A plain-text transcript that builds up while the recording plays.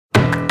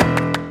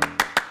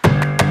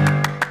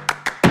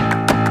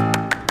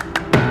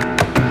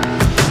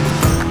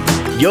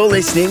You're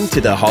listening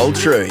to The Whole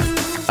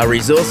Truth, a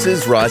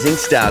Resources Rising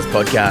Stars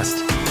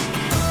podcast.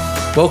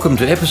 Welcome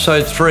to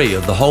episode 3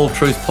 of The Whole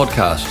Truth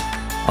podcast.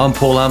 I'm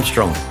Paul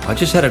Armstrong. I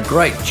just had a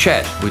great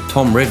chat with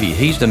Tom Revy.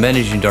 He's the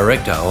Managing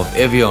Director of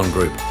Evion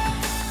Group.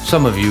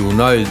 Some of you will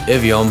know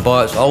Evion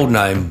by its old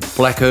name,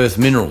 Black Earth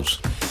Minerals.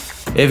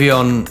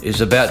 Evion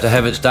is about to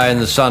have its day in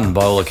the sun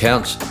by all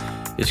accounts.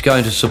 It's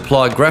going to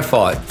supply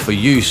graphite for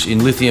use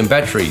in lithium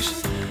batteries.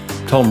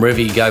 Tom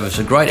Revy gave us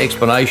a great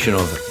explanation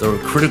of the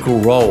critical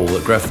role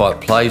that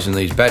graphite plays in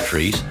these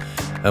batteries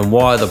and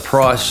why the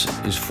price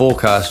is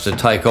forecast to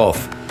take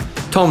off.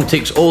 Tom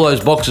ticks all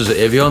those boxes at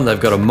Evion. They've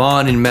got a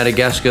mine in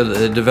Madagascar that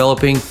they're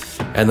developing,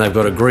 and they've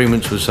got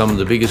agreements with some of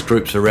the biggest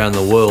groups around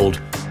the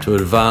world to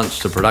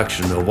advance the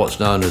production of what's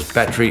known as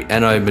battery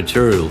anode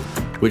material,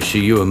 which to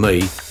you and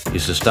me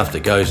is the stuff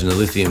that goes in the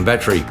lithium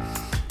battery.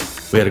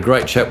 We had a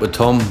great chat with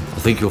Tom.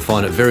 I think you'll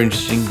find it very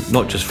interesting,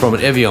 not just from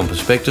an Evion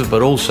perspective,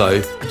 but also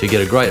to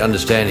get a great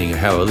understanding of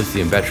how a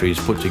lithium battery is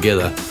put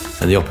together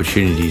and the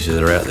opportunities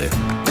that are out there.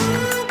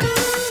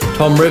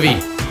 Tom Revy,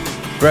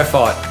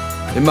 graphite.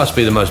 It must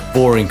be the most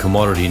boring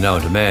commodity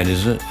known to man,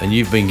 isn't it? And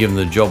you've been given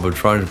the job of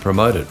trying to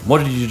promote it.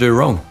 What did you do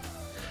wrong?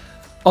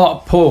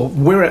 Oh, Paul,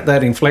 we're at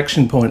that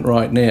inflection point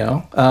right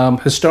now.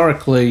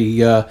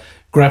 Historically,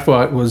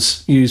 graphite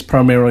was used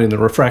primarily in the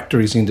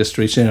refractories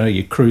industries,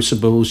 your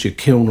crucibles, your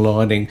kiln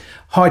lining,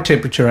 high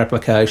temperature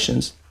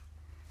applications.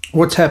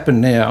 What's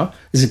happened now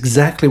is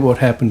exactly what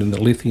happened in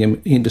the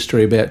lithium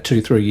industry about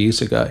 2-3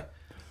 years ago.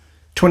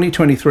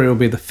 2023 will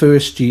be the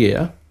first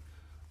year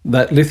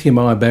that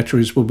lithium-ion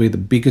batteries will be the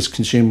biggest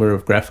consumer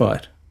of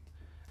graphite.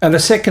 And the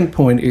second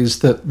point is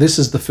that this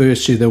is the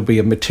first year there'll be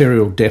a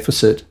material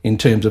deficit in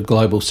terms of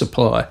global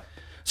supply.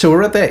 So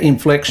we're at that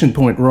inflection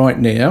point right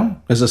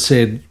now. As I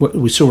said, what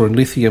we saw in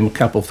lithium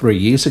 3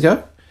 years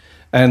ago,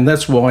 and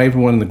that's why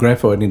everyone in the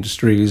graphite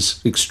industry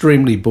is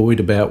extremely buoyed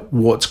about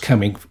what's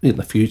coming in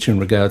the future in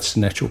regards to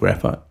natural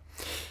graphite.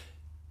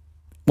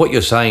 What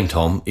you're saying,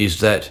 Tom, is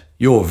that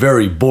your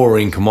very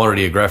boring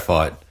commodity of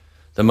graphite,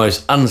 the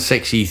most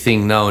unsexy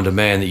thing known to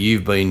man that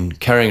you've been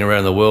carrying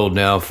around the world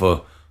now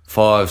for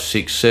 5,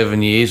 6,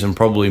 7 years and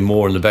probably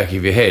more in the back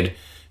of your head,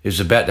 is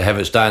about to have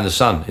its day in the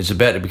sun. It's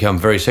about to become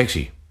very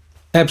sexy.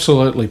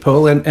 Absolutely,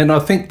 Paul, and I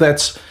think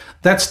that's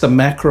the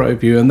macro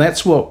view, and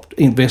that's what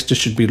investors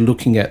should be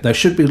looking at. They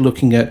should be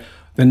looking at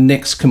the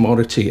next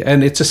commodity,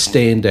 and it's a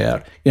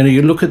standout.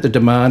 You look at the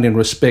demand in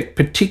respect,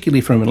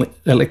 particularly from an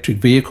electric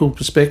vehicle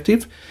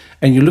perspective,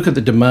 and you look at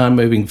the demand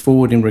moving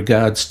forward in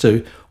regards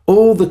to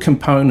all the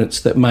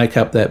components that make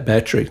up that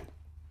battery.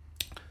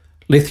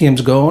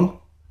 Lithium's gone,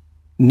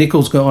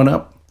 nickel's gone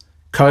up,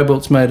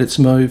 cobalt's made its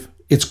move.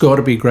 It's got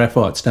to be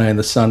graphite stay in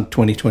the sun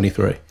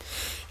 2023.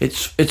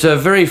 It's a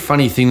very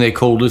funny thing they're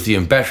called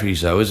lithium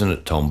batteries though, isn't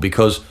it, Tom?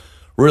 Because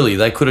really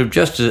they could have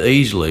just as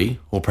easily,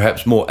 or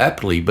perhaps more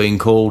aptly, been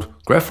called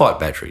graphite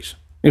batteries.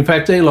 In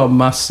fact, Elon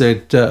Musk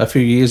said a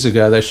few years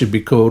ago they should be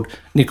called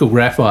nickel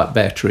graphite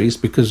batteries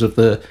because of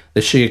the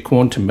sheer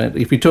quantum.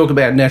 If you talk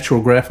about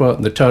natural graphite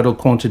and the total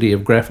quantity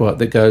of graphite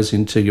that goes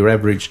into your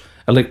average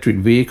electric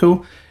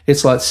vehicle,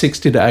 it's like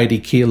 60 to 80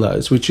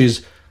 kilos, which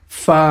is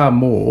far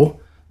more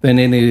than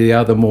any of the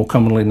other more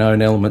commonly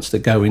known elements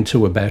that go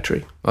into a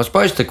battery. I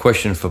suppose the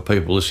question for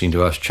people listening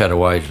to us chat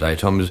away today,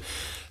 Tom, is,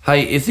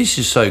 hey, if this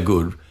is so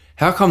good,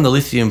 how come the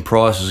lithium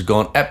price has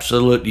gone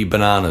absolutely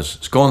bananas?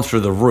 It's gone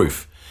through the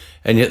roof,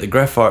 and yet the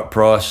graphite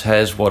price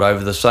has,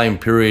 over the same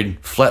period,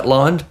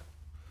 flatlined?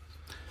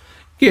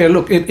 Yeah,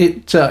 look,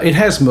 it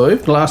has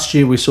moved. Last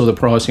year we saw the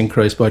price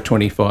increase by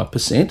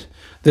 25%.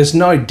 There's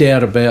no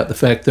doubt about the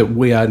fact that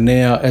we are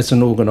now, as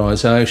an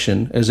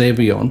organisation, as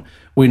Evion,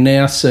 we're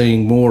now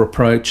seeing more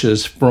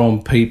approaches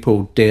from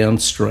people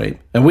downstream.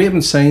 And we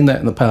haven't seen that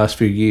in the past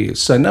few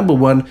years. So number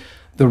one,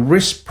 the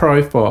risk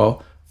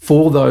profile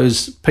for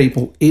those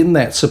people in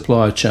that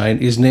supply chain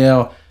is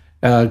now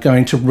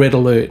going to red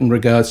alert in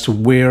regards to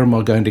where am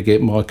I going to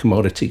get my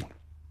commodity.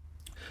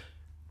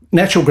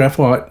 Natural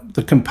graphite,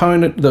 the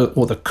component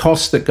or the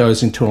cost that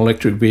goes into an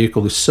electric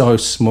vehicle is so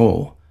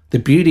small. The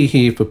beauty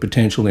here for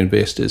potential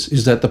investors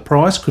is that the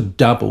price could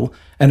double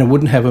and it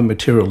wouldn't have a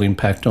material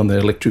impact on the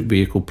electric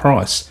vehicle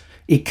price.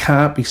 It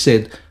can't be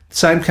said, the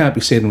same can't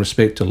be said in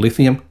respect to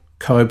lithium,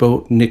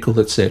 cobalt, nickel,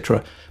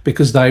 etc.,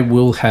 because they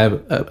will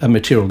have a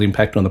material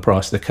impact on the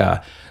price of the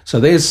car. So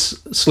there's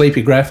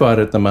sleepy graphite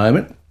at the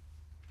moment.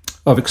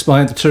 I've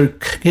explained the two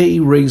key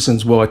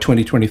reasons why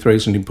 2023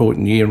 is an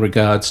important year in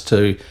regards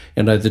to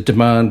the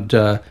demand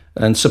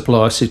and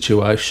supply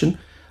situation.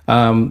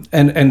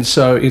 And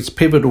so it's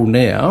pivotal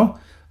now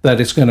that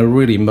it's going to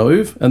really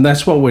move, and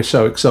that's why we're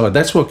so excited.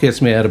 That's what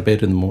gets me out of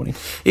bed in the morning.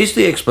 Is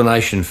the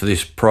explanation for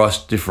this price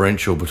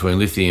differential between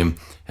lithium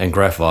and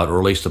graphite, or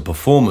at least the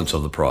performance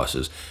of the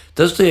prices,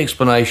 does the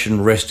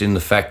explanation rest in the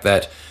fact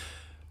that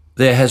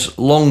there has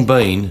long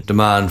been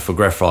demand for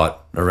graphite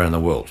around the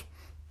world?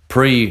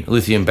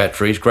 Pre-lithium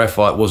batteries,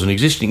 graphite was an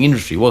existing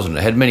industry, wasn't it?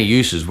 It had many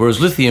uses, whereas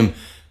lithium,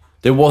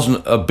 there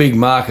wasn't a big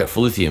market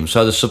for lithium.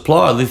 So the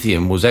supply of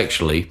lithium was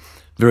actually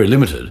very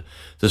limited,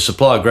 the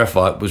supply of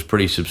graphite was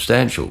pretty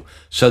substantial.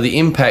 So the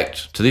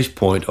impact to this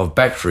point of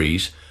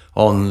batteries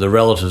on the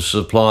relative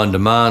supply and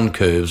demand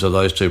curves of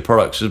those two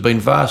products has been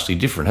vastly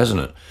different,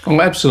 hasn't it?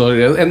 Oh,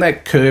 absolutely. And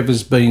that curve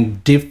has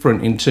been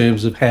different in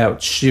terms of how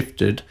it's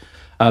shifted,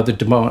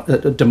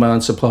 the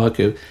demand supply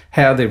curve,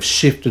 how they've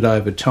shifted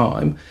over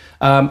time.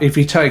 If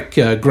you take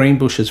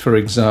Greenbushes, for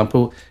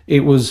example,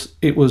 it was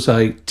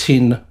a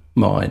tin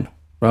mine,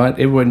 right?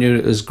 Everyone knew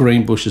it as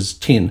Greenbushes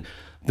tin.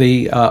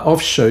 The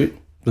offshoot,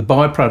 the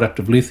byproduct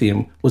of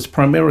lithium, was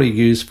primarily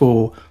used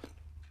for,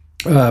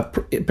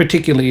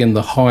 particularly in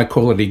the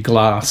high-quality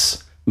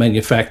glass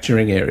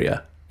manufacturing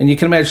area. And you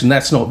can imagine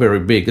that's not very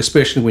big,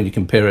 especially when you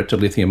compare it to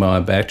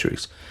lithium-ion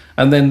batteries.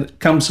 And then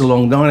comes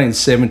along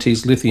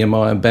 1970s,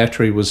 lithium-ion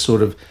battery was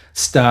sort of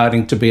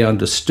starting to be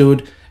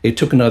understood. It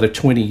took another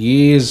 20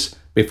 years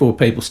before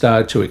people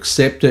started to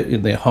accept it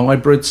in their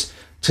hybrids.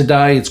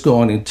 Today, it's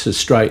gone into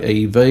straight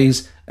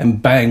EVs,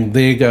 and bang,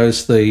 there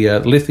goes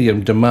the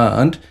lithium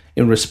demand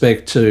in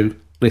respect to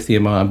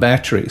lithium-ion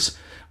batteries.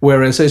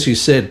 Whereas, as you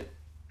said,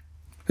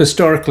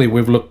 historically,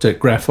 we've looked at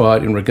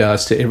graphite in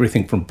regards to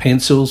everything from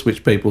pencils,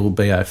 which people will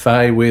be au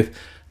fait with,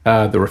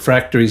 the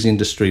refractories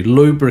industry,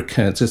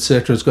 lubricants,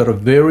 etc. It's got a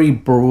very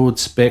broad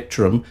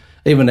spectrum,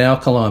 even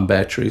alkaline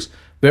batteries,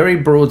 very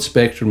broad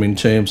spectrum in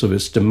terms of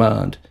its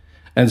demand.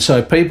 And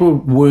so people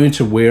weren't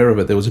aware of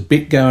it. There was a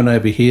bit going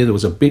over here, there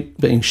was a bit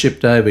being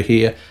shipped over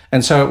here,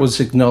 and so it was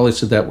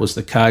acknowledged that that was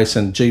the case,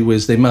 and gee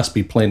whiz, there must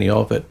be plenty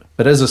of it.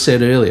 But as I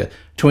said earlier,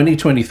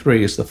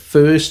 2023 is the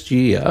first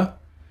year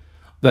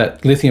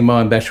that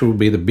lithium-ion battery will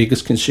be the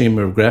biggest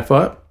consumer of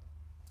graphite.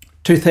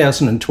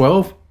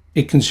 2012,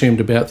 it consumed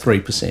about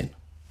 3%.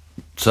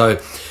 So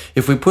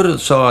if we put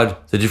aside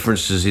the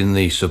differences in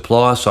the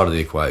supply side of the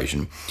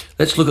equation,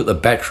 let's look at the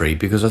battery,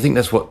 because I think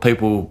that's what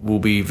people will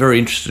be very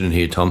interested in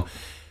here, Tom.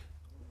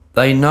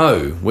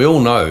 We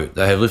all know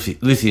they have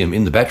lithium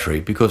in the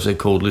battery because they're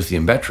called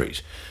lithium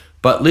batteries.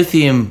 But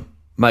lithium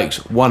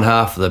makes one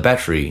half of the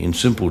battery in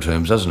simple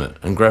terms, doesn't it?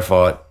 And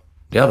graphite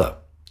the other.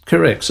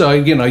 Correct. So,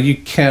 you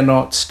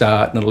cannot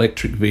start an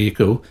electric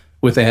vehicle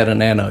without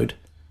an anode.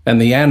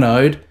 And the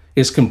anode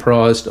is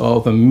comprised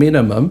of a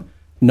minimum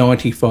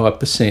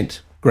 95%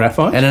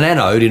 graphite. And an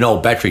anode, in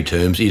old battery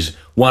terms, is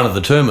one of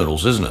the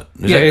terminals, isn't it?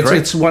 Is that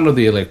correct? It's one of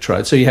the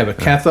electrodes. So you have a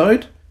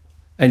cathode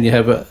and you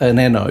have an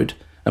anode.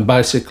 And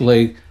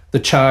basically the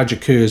charge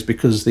occurs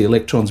because the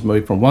electrons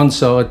move from one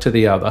side to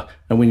the other.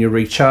 And when you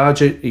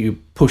recharge it, you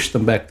push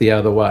them back the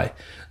other way.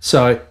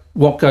 So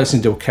what goes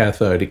into a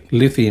cathode?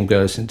 Lithium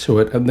goes into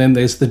it. And then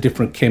there's the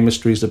different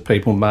chemistries that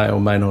people may or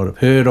may not have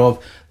heard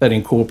of that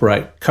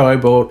incorporate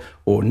cobalt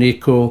or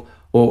nickel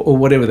or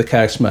whatever the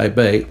case may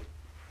be.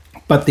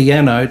 But the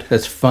anode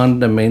has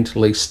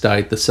fundamentally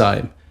stayed the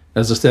same.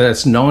 As I said,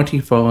 it's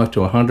 95 to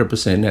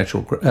 100%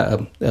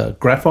 natural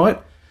graphite.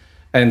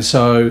 And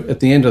so at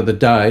the end of the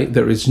day,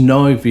 there is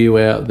no view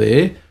out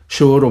there,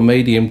 short or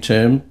medium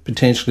term,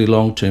 potentially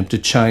long term, to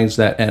change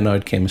that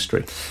anode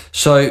chemistry.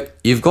 So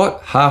you've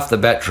got half the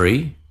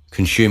battery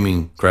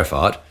consuming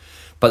graphite,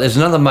 but there's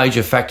another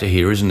major factor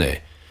here, isn't there?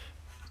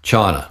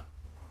 China.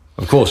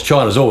 Of course,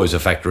 China's always a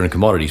factor in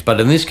commodities,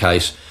 but in this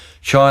case,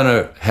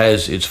 China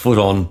has its foot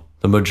on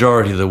the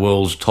majority of the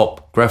world's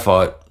top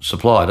graphite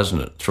supply,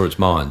 doesn't it, through its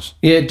mines?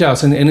 Yeah, it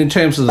does. And in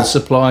terms of the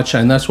supply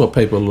chain, that's what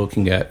people are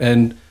looking at.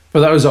 And for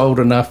those old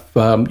enough,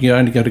 you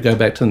only got to go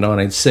back to the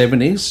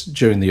 1970s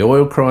during the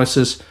oil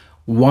crisis.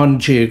 One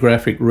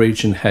geographic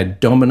region had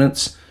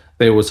dominance.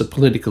 There was a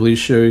political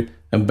issue,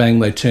 and bang,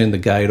 they turned the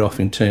gate off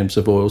in terms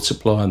of oil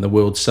supply, and the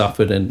world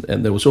suffered, and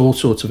there was all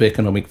sorts of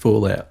economic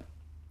fallout.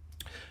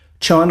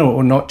 China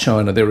or not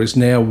China, there is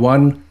now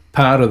one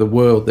part of the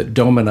world that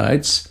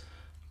dominates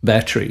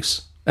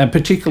batteries, and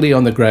particularly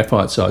on the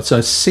graphite side. So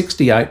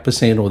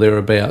 68% or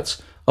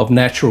thereabouts of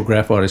natural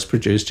graphite is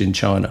produced in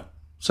China.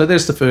 So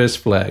there's the first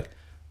flag.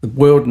 The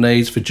world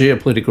needs, for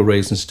geopolitical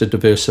reasons, to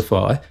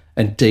diversify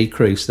and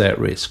decrease that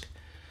risk.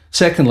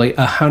 Secondly,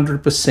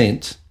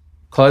 100%,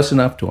 close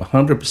enough to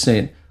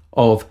 100%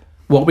 of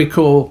what we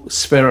call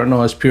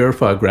spheronized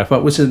purified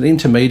graphite, which is an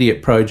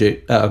intermediate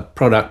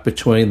product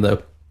between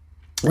the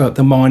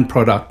mine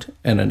product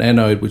and an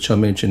anode, which I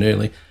mentioned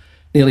earlier.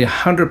 Nearly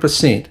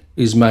 100%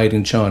 is made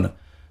in China.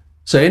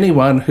 So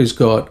anyone who's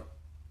got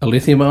a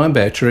lithium-ion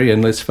battery,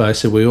 and let's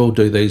face it, we all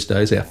do these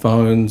days, our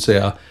phones,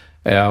 our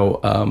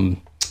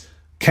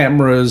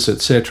cameras,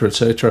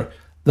 etc.,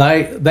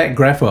 that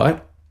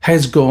graphite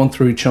has gone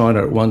through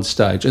China at one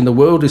stage, and the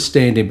world is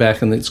standing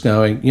back and it's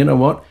going, you know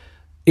what,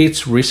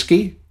 it's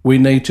risky, we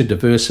need to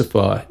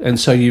diversify. And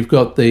so you've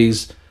got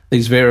these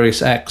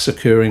various acts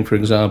occurring, for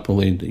example,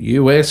 in the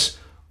US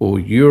or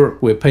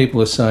Europe, where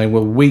people are saying,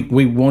 well,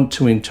 we want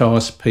to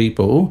entice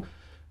people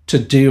to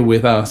deal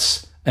with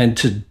us and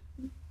to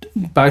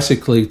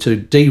basically to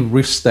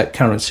de-risk that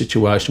current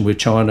situation where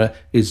China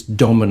is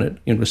dominant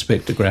in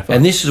respect to graphite.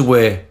 And this is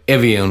where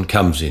Evion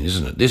comes in,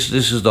 isn't it? This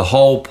is the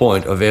whole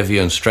point of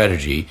Evion's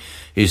strategy,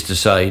 is to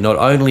say not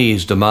only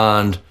is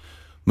demand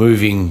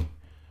moving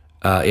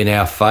in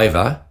our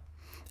favour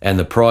and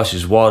the price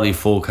is widely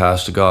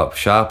forecast to go up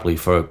sharply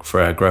for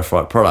our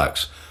graphite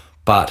products.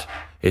 But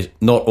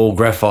not all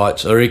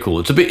graphites are equal.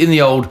 It's a bit in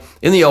the old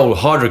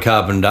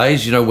hydrocarbon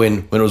days, you know,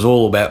 when it was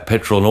all about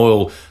petrol and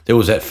oil, there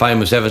was that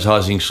famous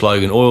advertising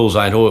slogan, oils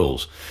ain't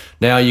oils.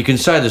 Now, you can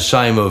say the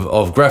same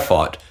of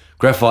graphite.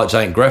 Graphites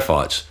ain't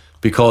graphites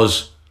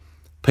because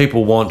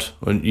people want,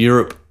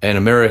 Europe and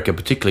America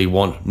particularly,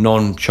 want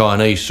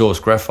non-Chinese source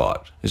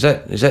graphite. Is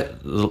that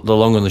the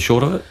long and the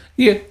short of it?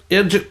 Yeah.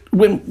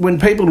 When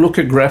people look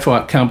at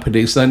graphite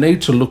companies, they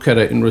need to look at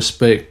it in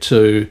respect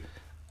to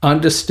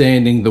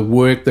understanding the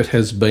work that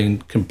has been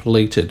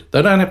completed.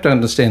 They don't have to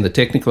understand the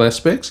technical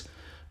aspects,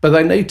 but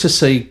they need to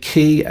see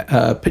key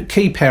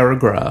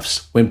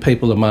paragraphs when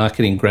people are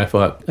marketing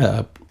graphite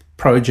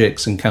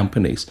projects and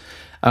companies.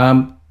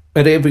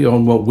 At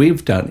Evion, what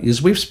we've done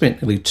is we've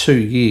spent nearly 2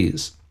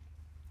 years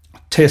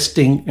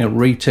testing and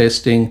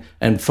retesting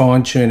and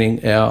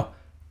fine-tuning our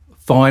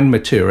fine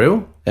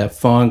material, our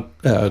fine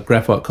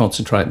graphite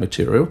concentrate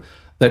material,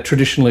 that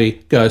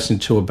traditionally goes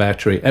into a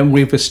battery, and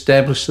we've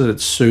established that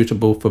it's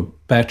suitable for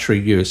battery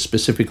use,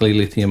 specifically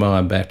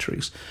lithium-ion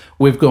batteries.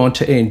 We've gone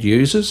to end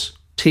users,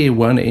 tier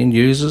 1 end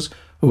users,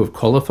 who have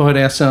qualified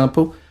our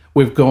sample.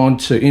 We've gone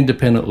to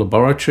independent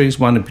laboratories,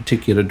 one in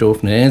particular,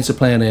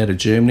 Dorfner-Anzaplan out of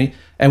Germany,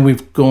 and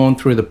we've gone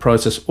through the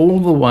process all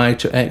the way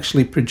to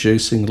actually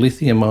producing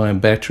lithium-ion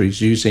batteries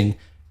using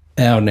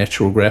our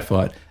natural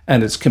graphite,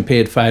 and it's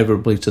compared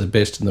favourably to the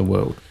best in the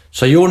world.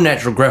 So your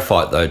natural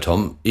graphite, though,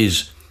 Tom,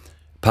 is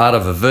part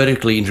of a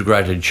vertically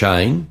integrated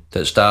chain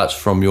that starts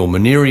from your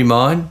Maneri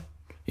mine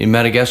in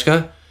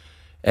Madagascar,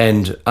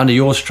 and under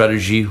your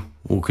strategy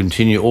will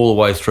continue all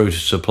the way through to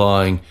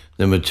supplying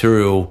the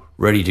material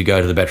ready to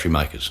go to the battery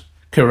makers.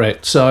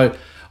 Correct. So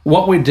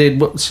what we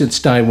did since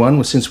day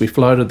one, since we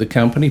floated the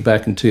company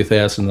back in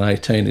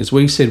 2018, is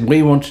we said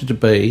we wanted to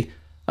be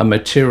a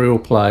material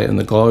player in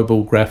the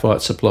global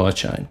graphite supply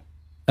chain.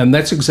 And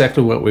that's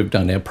exactly what we've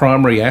done. Our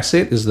primary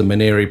asset is the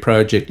Maneri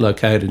project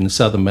located in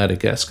southern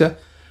Madagascar.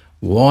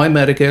 Why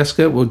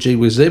Madagascar? Well, gee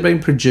whiz, they've been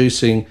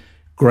producing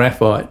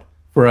graphite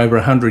for over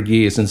 100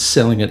 years and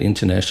selling it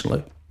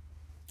internationally.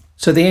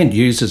 So the end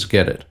users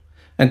get it.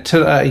 And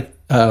today,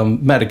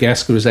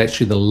 Madagascar is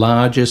actually the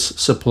largest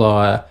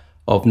supplier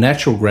of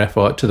natural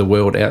graphite to the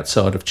world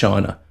outside of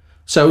China.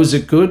 So is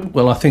it good?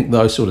 Well, I think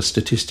those sort of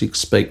statistics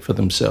speak for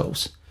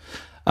themselves.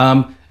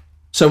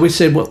 So we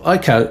said, well,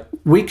 okay,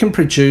 we can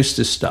produce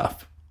this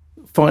stuff.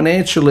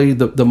 Financially,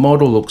 the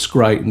model looks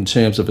great in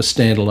terms of a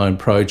standalone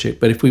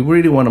project, but if we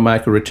really want to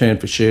make a return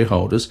for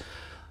shareholders,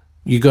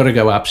 you got to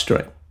go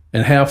upstream.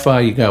 And how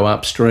far you go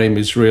upstream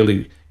is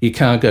really, you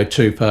can't go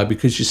too far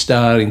because you're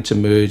starting to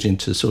merge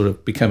into sort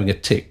of becoming a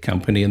tech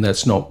company, and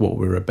that's not what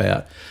we're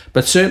about.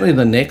 But certainly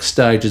the next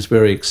stage is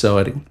very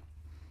exciting.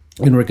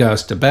 In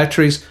regards to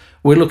batteries,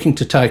 we're looking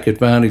to take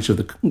advantage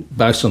of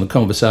based on the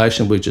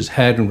conversation we just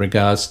had in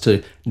regards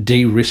to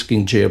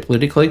de-risking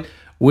geopolitically,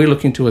 we're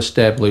looking to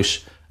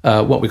establish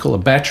what we call a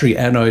battery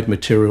anode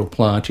material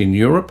plant in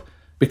Europe,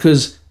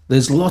 because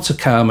there's lots of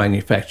car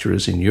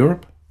manufacturers in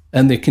Europe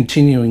and they're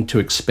continuing to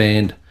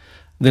expand.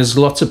 There's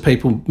lots of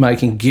people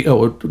making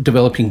or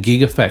developing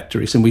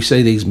gigafactories, and we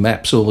see these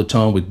maps all the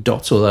time with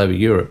dots all over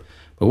Europe.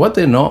 But what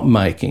they're not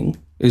making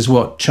is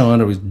what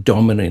China is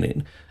dominant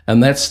in,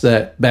 and that's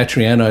that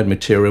battery anode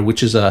material,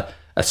 which is a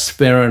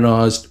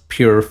spheronized,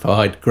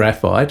 purified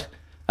graphite,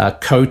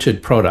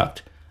 coated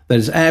product that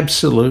is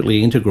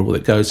absolutely integral,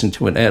 that goes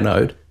into an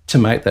anode to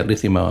make that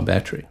lithium-ion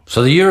battery.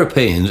 So the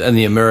Europeans and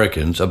the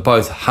Americans are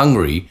both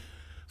hungry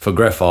for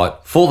graphite,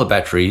 for the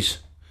batteries,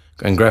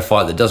 and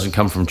graphite that doesn't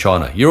come from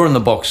China. You're in the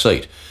box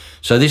seat.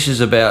 So this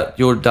is about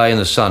your day in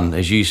the sun,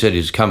 as you said,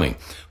 is coming.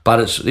 But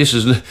this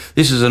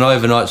is an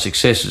overnight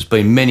success. It's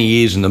been many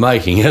years in the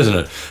making, hasn't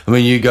it? I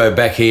mean, you go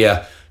back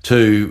here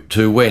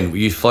to when?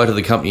 You floated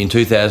the company in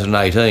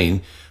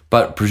 2018,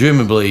 but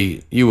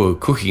presumably you were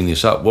cooking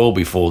this up well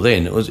before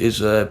then. It's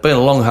been a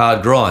long,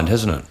 hard grind,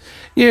 hasn't it?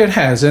 Yeah, it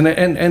has.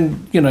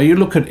 And you know, you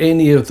look at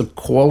any of the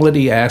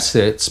quality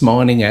assets,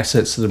 mining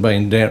assets that have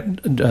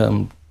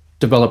been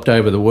developed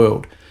over the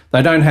world,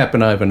 they don't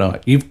happen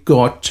overnight. You've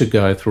got to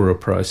go through a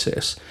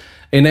process.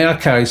 In our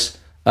case,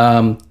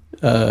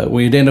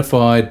 we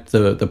identified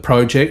the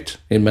project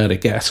in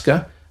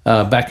Madagascar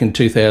back in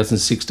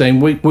 2016.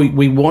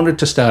 We wanted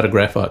to start a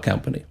graphite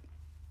company.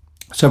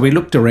 So we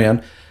looked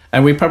around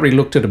and we probably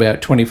looked at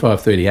about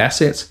 25, 30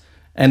 assets.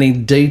 And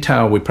in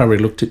detail, we probably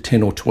looked at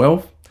 10 or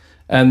 12.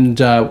 And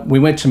we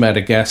went to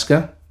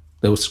Madagascar.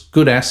 There was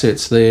good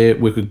assets there.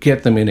 We could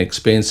get them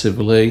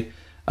inexpensively.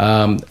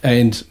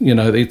 And, you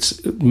know,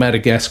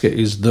 Madagascar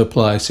is the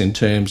place in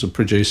terms of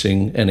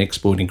producing and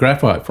exporting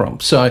graphite from.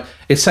 So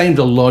it seemed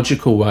a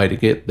logical way to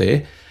get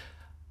there.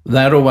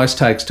 That always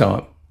takes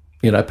time.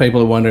 You know,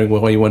 people are wondering,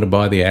 well, you want to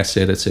buy the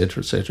asset, et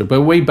cetera, et cetera.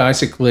 But we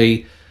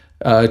basically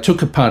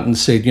took a punt and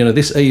said, you know,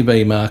 this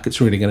EV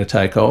market's really going to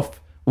take off.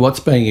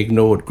 What's being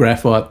ignored?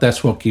 Graphite.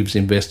 That's what gives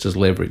investors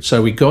leverage.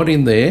 So we got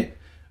in there.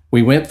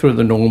 We went through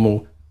the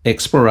normal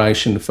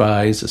exploration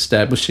phase,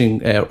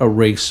 establishing a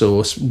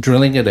resource,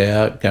 drilling it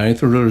out, going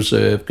through the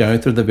reserve, going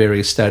through the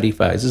various study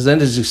phases.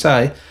 And as you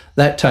say,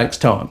 that takes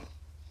time.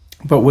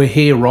 But we're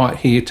here right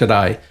here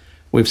today.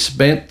 We've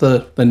spent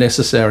the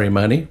necessary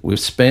money, we've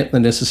spent the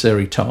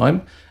necessary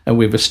time, and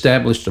we've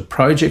established a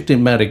project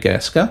in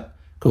Madagascar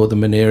called the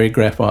Minera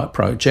Graphite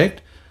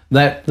Project.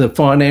 That the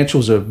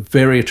financials are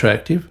very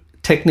attractive,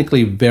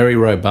 technically very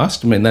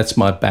robust. I mean, that's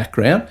my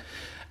background.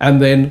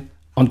 And then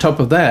on top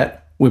of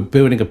that, we're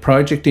building a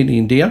project in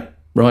India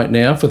right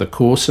now for the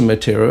coarser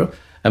material.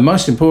 And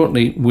most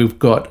importantly, we've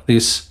got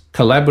this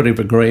collaborative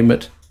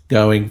agreement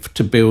going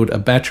to build a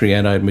battery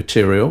anode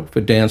material for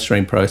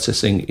downstream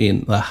processing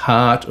in the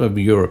heart of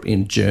Europe,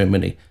 in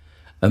Germany.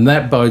 And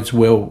that bodes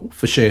well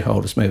for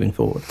shareholders moving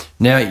forward.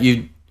 Now,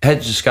 you had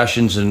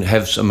discussions and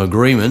have some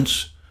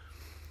agreements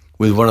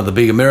with one of the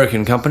big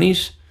American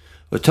companies.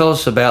 Well, tell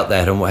us about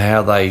that and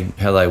how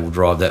they will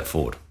drive that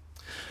forward.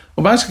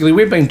 Well, basically,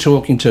 we've been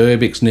talking to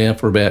Urbix now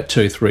for about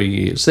 2-3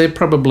 years. They're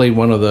probably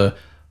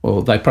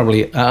they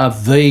probably are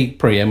the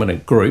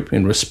preeminent group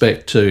in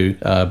respect to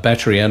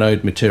battery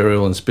anode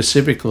material, and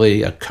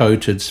specifically a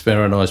coated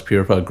spheronized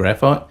purified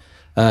graphite.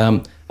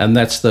 And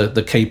that's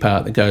the key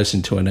part that goes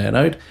into an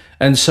anode.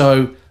 And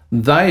so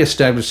they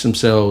established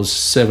themselves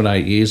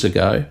 7-8 years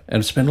ago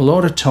and spent a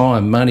lot of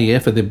time, money,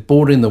 effort. They've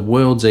brought in the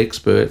world's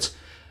experts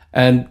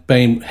and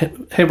been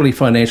heavily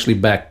financially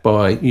backed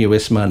by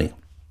US money.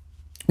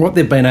 What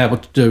they've been able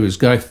to do is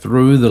go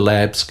through the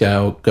lab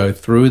scale, go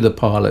through the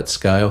pilot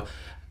scale,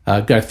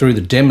 go through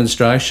the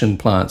demonstration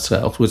plant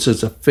scale, which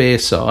is a fair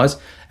size,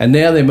 and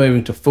now they're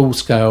moving to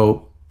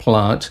full-scale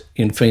plant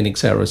in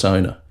Phoenix,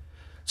 Arizona.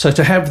 So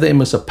to have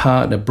them as a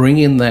partner, bring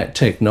in that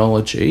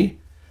technology,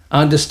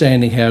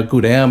 understanding how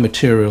good our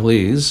material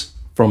is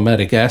from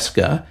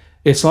Madagascar,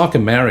 it's like a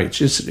marriage.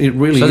 It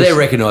really is. So they're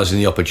recognising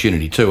the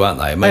opportunity too, aren't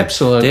they? I mean,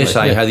 absolutely. They're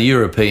saying how the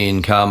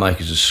European car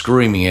makers are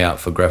screaming out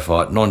for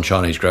graphite,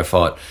 non-Chinese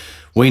graphite.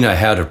 We know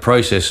how to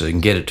process it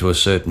and get it to a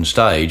certain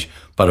stage,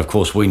 but of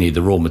course we need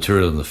the raw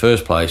material in the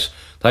first place.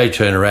 They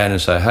turn around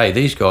and say, hey,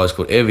 these guys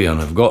called Evion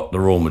have got the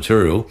raw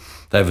material.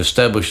 They've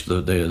established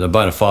the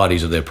bona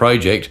fides of their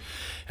project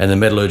and the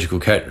metallurgical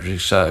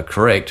characteristics are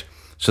correct.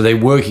 So they're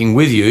working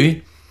with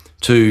you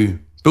to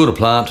build a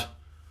plant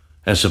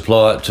and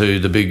supply it to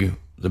the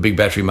big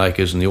battery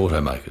makers and the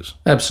automakers.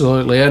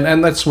 Absolutely,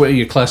 and that's where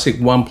your classic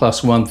 1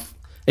 + 1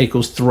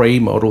 = 3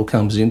 model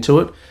comes into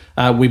it.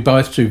 We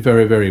both do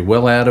very, very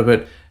well out of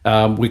it.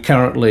 We're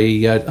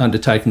currently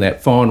undertaking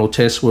that final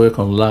test work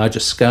on larger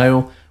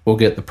scale. We'll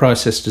get the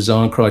process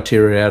design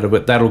criteria out of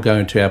it. That'll go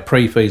into our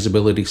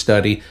pre-feasibility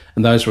study,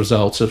 and those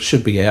results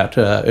should be out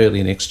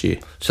early next year.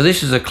 So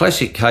this is a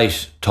classic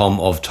case, Tom,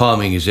 of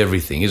timing is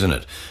everything, isn't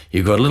it?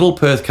 You've got a little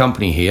Perth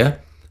company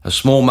here, a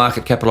small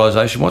market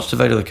capitalisation. What's the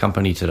value of the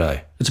company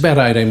today? It's about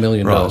 $18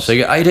 million. Right, so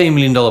you got $18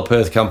 million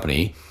Perth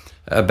company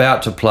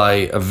about to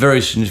play a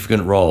very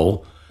significant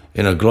role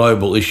in a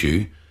global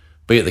issue,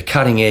 be at the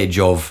cutting edge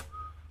of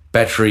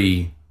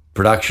battery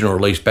production, or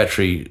at least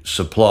battery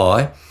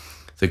supply,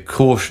 the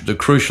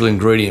crucial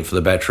ingredient for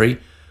the battery,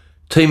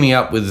 teaming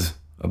up with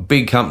a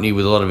big company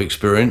with a lot of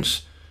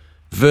experience,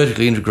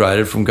 vertically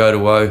integrated from go to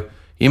woe.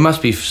 You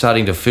must be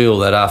starting to feel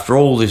that after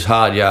all these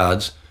hard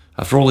yards,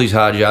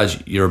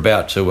 you're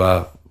about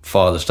to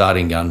fire the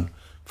starting gun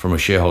from a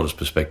shareholder's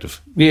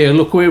perspective. Yeah,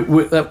 look,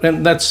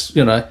 and that's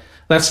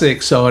the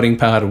exciting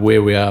part of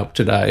where we are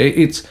today.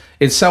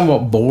 It's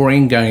somewhat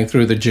boring going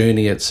through the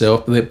journey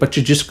itself, but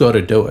you just got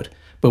to do it.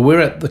 But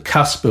we're at the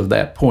cusp of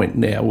that point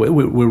now.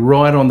 We're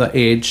right on the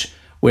edge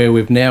where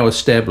we've now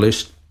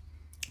established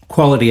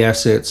quality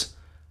assets,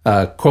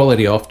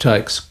 quality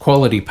offtakes,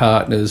 quality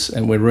partners,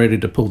 and we're ready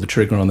to pull the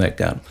trigger on that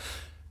gun.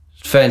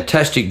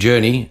 Fantastic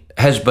journey.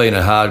 Has been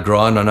a hard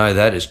grind, I know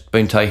that. It's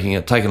been taking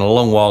a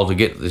long while to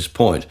get to this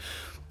point.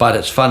 But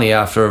it's funny,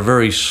 after a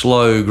very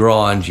slow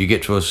grind, you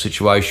get to a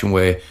situation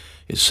where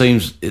it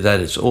seems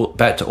that it's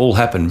about to all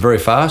happen very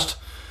fast.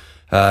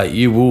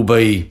 You will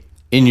be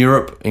in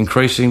Europe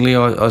increasingly,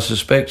 I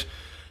suspect,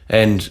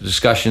 and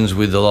discussions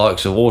with the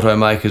likes of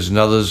automakers and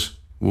others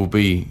will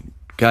be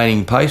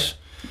gaining pace.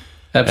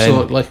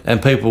 Absolutely.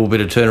 And people will be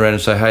able to turn around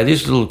and say, hey,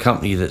 this little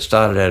company that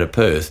started out of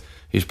Perth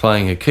is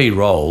playing a key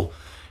role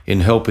in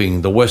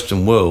helping the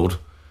Western world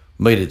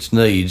meet its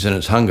needs and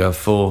its hunger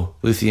for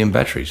lithium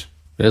batteries.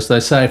 As they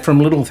say, from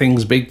little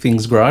things, big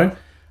things grow.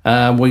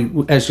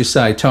 As you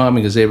say,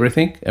 timing is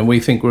everything, and we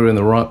think we're in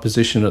the right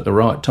position at the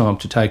right time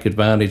to take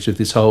advantage of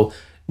this whole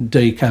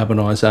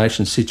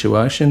decarbonisation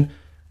situation.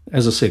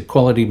 As I said,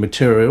 quality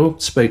material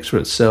speaks for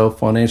itself,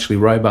 financially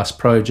robust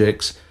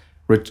projects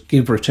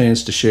give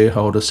returns to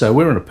shareholders, so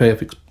we're in a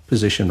perfect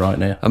position right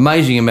now.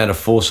 Amazing amount of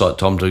foresight,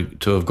 Tom,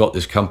 to have got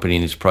this company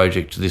and this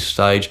project to this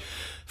stage.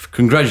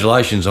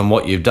 Congratulations on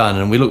what you've done,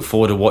 and we look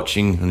forward to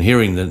watching and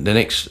hearing the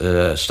next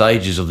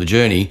stages of the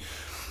journey,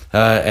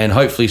 and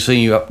hopefully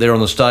seeing you up there on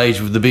the stage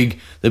with the big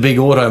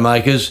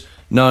automakers,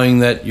 knowing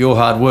that your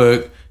hard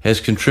work has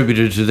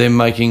contributed to them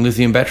making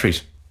lithium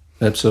batteries.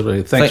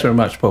 Absolutely. Thanks very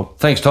much, Paul.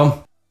 Thanks,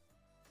 Tom.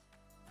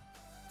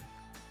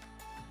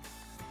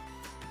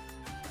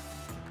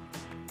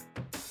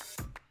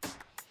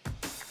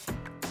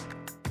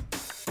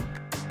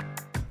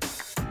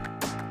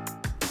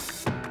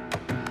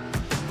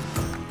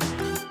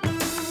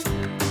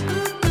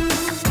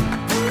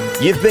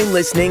 You've been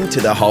listening to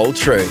The Whole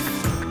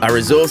Truth, a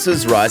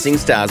Resources Rising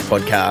Stars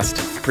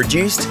podcast,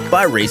 produced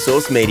by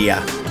Resource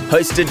Media,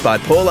 hosted by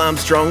Paul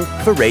Armstrong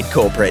for Reed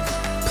Corporate.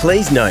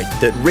 Please note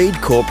that Reed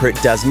Corporate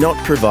does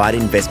not provide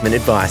investment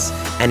advice,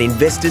 and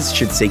investors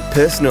should seek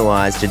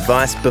personalised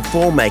advice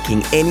before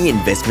making any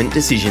investment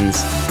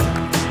decisions.